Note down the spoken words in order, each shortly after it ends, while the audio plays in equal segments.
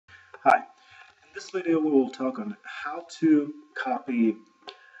Hi, in this video we will talk on how to copy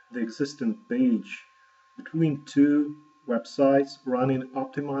the existing page between two websites running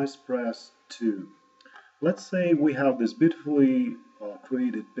OptimizePress 2. Let's say we have this beautifully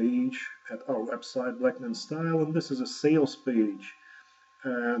created page at our website Black and Style, and this is a sales page,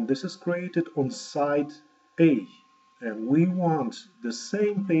 and this is created on site A, and we want the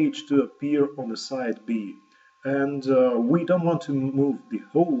same page to appear on the site B. And we don't want to move the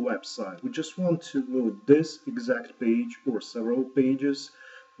whole website. We just want to move this exact page or several pages,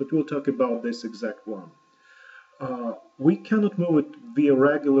 but we'll talk about this exact one. We cannot move it via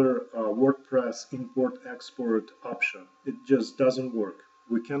regular WordPress import-export option. It just doesn't work.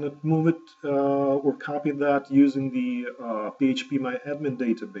 We cannot move it or copy that using the PHP-MyAdmin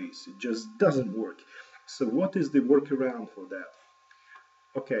database. It just doesn't work. So what is the workaround for that?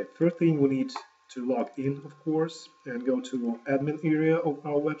 Okay, first thing we need to log in, of course, and go to admin area of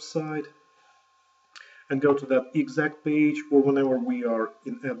our website and go to that exact page, or whenever we are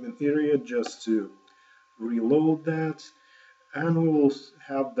in admin area, just to reload that, and we will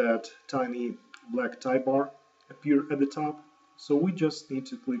have that tiny black type bar appear at the top. So we just need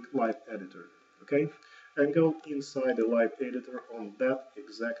to click Live Editor, okay, and go inside the Live Editor on that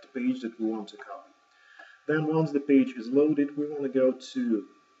exact page that we want to copy. Then once the page is loaded, we want to go to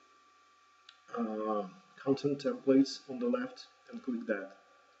content templates on the left and click that.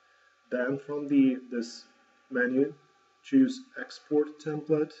 Then from this menu, choose export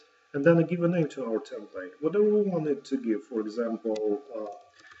template, and then give a name to our template, whatever we want it to give. For example,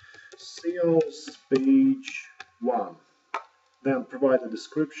 sales page 1. Then provide a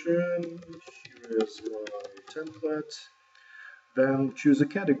description. Here is my template. Then choose a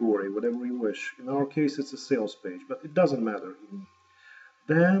category, whatever you wish. In our case, it's a sales page, but it doesn't matter.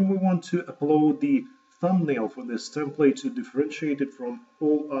 Then we want to upload the thumbnail for this template to differentiate it from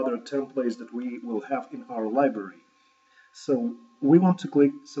all other templates that we will have in our library. So we want to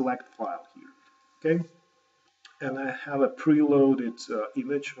click Select File here, okay? And I have a preloaded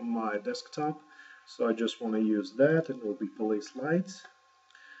image on my desktop, so I just want to use that, and it will be police lights.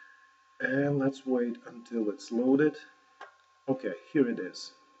 And let's wait until it's loaded. Okay, here it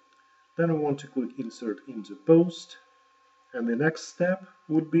is. Then I want to click Insert into Post. And the next step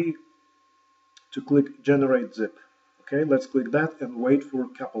would be to click Generate Zip. Okay, let's click that and wait for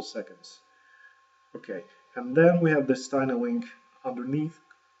a couple seconds. Okay, and then we have this tiny link underneath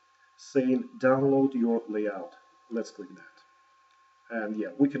saying download your layout. Let's click that. And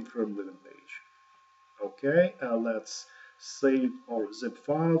yeah, we confirm living page. Okay, let's save our zip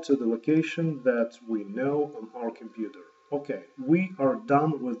file to the location that we know on our computer. Okay, we are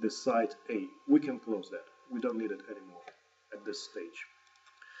done with the site A. We can close that. We don't need it anymore at this stage.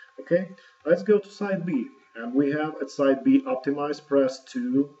 Okay, let's go to site B, and we have at site B OptimizePress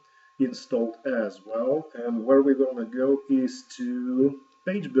 2 installed as well, and where we're going to go is to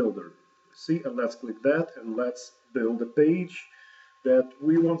Page Builder. See, and let's click that, and let's build a page that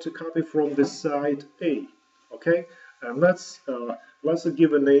we want to copy from the site A. Okay, and let's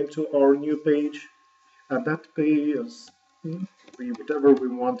give a name to our new page, and that page is whatever we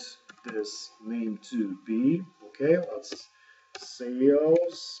want this name to be. Okay, let's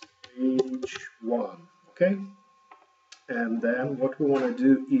sales page 1. Okay, and then what we want to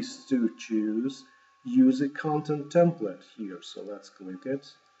do is to choose use a content template here. So let's click it.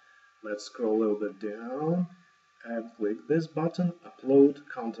 Let's scroll a little bit down and click this button, upload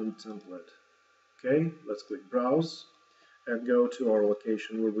content template. Okay, let's click browse and go to our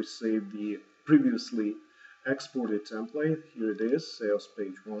location where we saved the previously exported template. Here it is, sales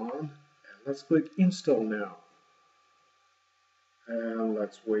page 1, and let's click install now. And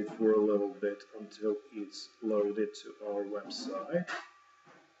let's wait for a little bit until it's loaded to our website.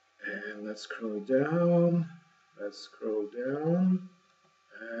 And let's scroll down,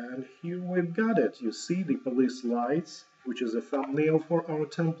 and here we've got it. You see the police lights, which is a thumbnail for our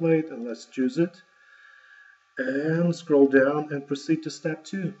template, and let's choose it. And scroll down and proceed to step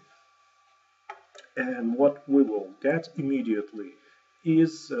 2. And what we will get immediately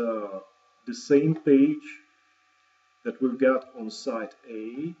is the same page that we've got on site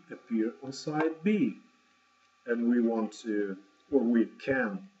A appear on site B. And we want to, or we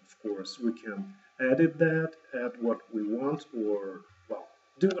can, of course, we can edit that, add what we want, or, well,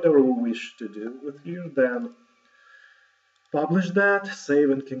 do whatever we wish to do with here. Then publish that,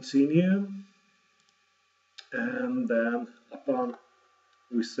 save and continue. And then upon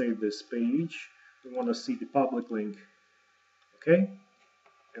we save this page, we want to see the public link. Okay?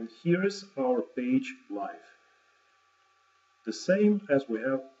 And here is our page live. The same as we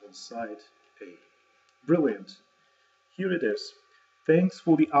have on site A. Brilliant. Here it is. Thanks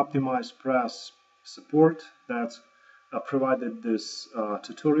for the OptimizePress support that provided this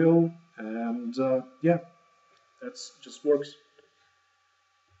tutorial, and yeah, that just works.